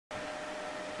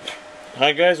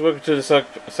Hi guys, welcome to the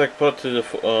second part to the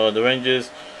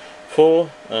Avengers Thor,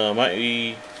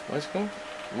 what's it called?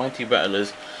 Mighty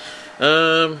Battlers.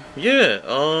 This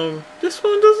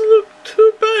one doesn't look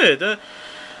too bad.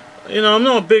 I'm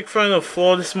not a big fan of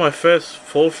Thor. This is my first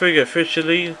Thor figure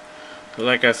officially.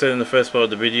 Like I said in the first part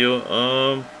of the video.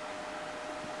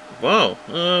 Wow,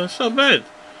 it's not bad.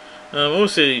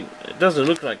 Obviously, it doesn't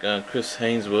look like Chris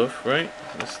Hainsworth, right?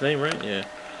 That's his name, right? Yeah.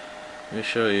 Let me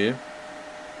show you.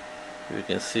 You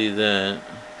can see that,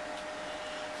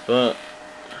 but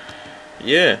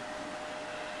yeah,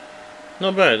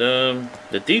 not bad.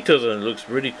 The details on it looks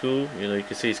really cool. You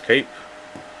can see his cape,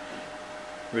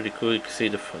 really cool. You can see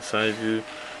the side view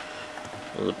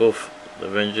of both the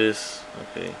Avengers.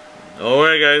 Okay, all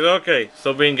right, guys. Okay,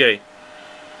 stop being gay.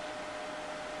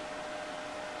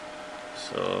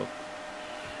 So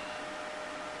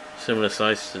similar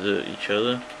size to each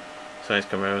other, size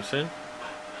comparison.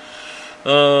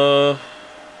 I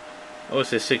would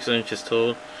say 6 inches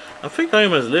tall. I think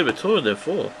Iron Man's a little bit taller than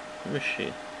Thor. Let me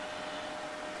see.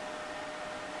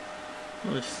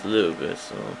 Just a little bit,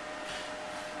 so.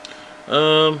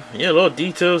 Yeah, a lot of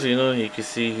details. You can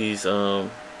see he's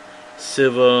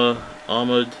silver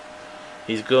armored.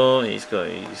 He's got his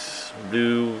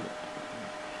blue.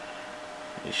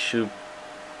 His shoe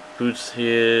boots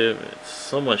here.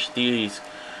 So much detail.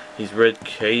 His red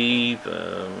cape.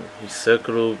 His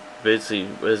circular bits he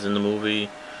wears in the movie.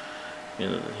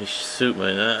 His suit,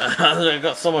 man. I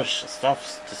got so much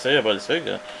stuff to say about this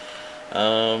figure.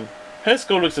 Head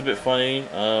sculpt looks a bit funny.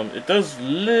 It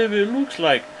looks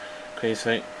like Chris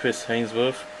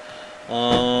Hainsworth.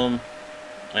 And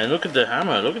look at the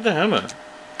hammer. Look at the hammer.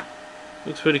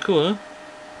 Looks pretty cool, huh?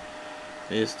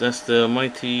 That's the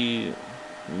Mighty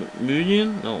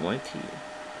Munion? No, Mighty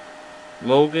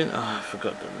Morgan. Oh, I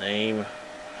forgot the name.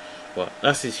 Well,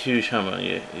 that's his huge hammer.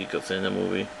 Yeah, he got in the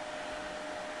movie.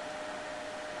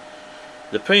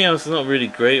 The paint is not really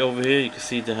great over here. You can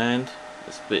see the hand.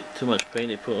 It's a bit too much paint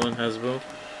they put on Hasbro.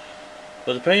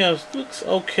 But the paint looks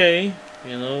okay.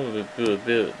 With a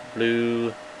bit of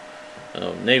blue,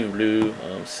 navy blue,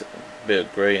 a bit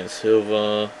of grey and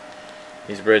silver.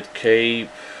 His red cape.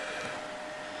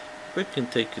 Rick can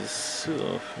take his suit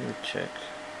off. Let me check.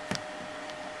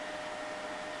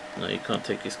 No, you can't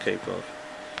take his cape off.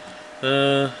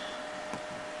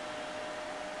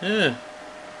 Yeah.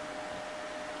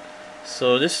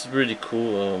 So this is really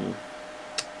cool.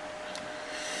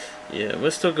 Yeah,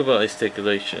 let's talk about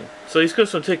articulation. So he's got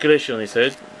some articulation on his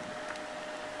head,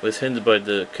 but it's hindered by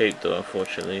the cape though,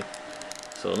 unfortunately.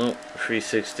 So no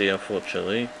 360,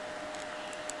 unfortunately.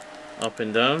 Up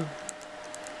and down.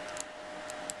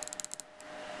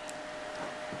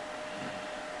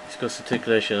 He's got some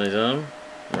articulation on his arm,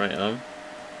 right arm.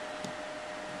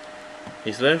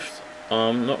 His left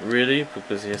arm, not really,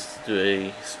 because he has to do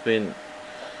a spin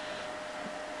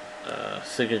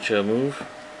signature move.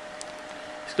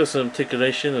 He's got some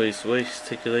articulation with his waist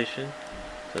articulation.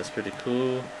 That's pretty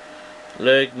cool.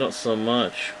 Leg, not so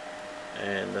much.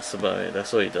 And that's about it.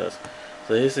 That's all he does.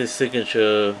 So here's his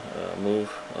signature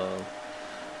movement.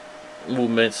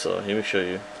 So let me show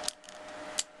you.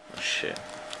 Oh shit.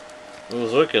 It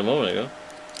was working a moment ago.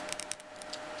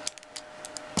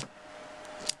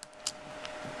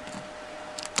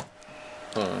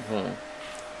 Hold on.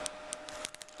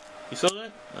 You saw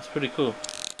that? That's pretty cool.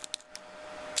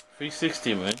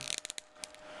 360, man.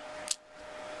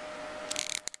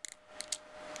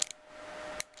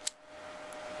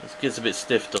 This gets a bit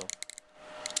stiff though.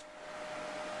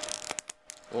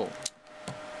 Whoa.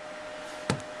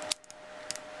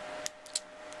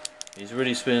 He's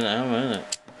really spinning the hammer, isn't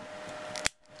it?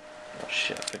 Oh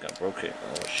shit, I think I broke it.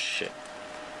 Oh shit.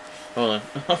 Hold on.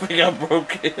 I think I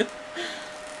broke it.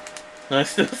 No, I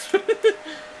still spinning.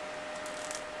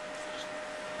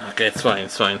 Okay, it's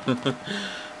fine.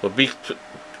 But be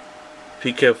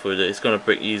careful with it. It's gonna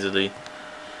break easily.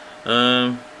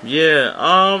 I'm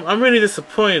really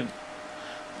disappointed.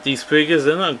 These figures,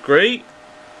 they're not great.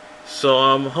 So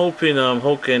I'm hoping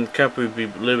Hulk and Cap will be a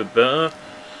little bit better.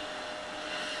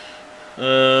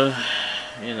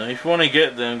 If you want to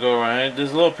get them, go ahead.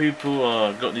 There's a lot of people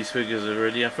got these figures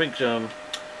already. I think Sean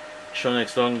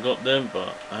X Long got them,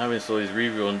 but I haven't saw his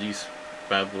review on these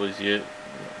bad boys yet.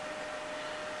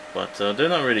 But they're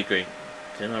not really great.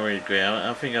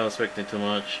 I think I was expecting too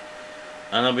much.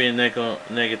 I'm not being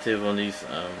negative on these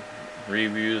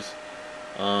reviews.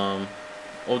 All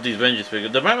these Avengers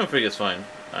figures. The Batman figure is fine.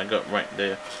 I got right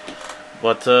there.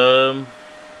 But yeah,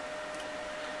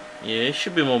 it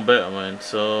should be more better, man.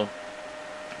 So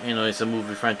it's a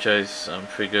movie franchise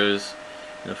figures.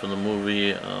 From the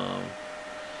movie.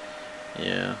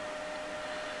 Yeah.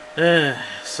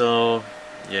 So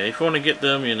yeah, if you want to get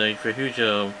them, you know, if you're a huge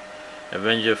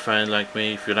Avenger fan like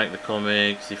me, if you like the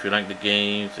comics, if you like the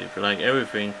games, if you like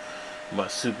everything about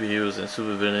superheroes and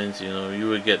supervillains, you know, you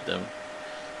will get them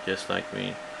just like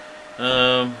me.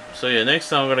 So yeah, next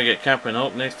time I'm gonna get Captain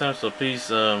Hulk next time. So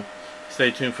please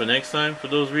stay tuned for next time for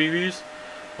those reviews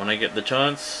when I get the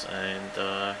chance.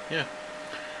 And yeah,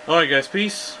 all right, guys,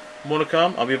 peace. More to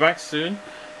come. I'll be back soon.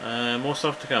 More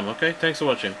stuff to come. Okay, thanks for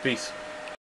watching. Peace.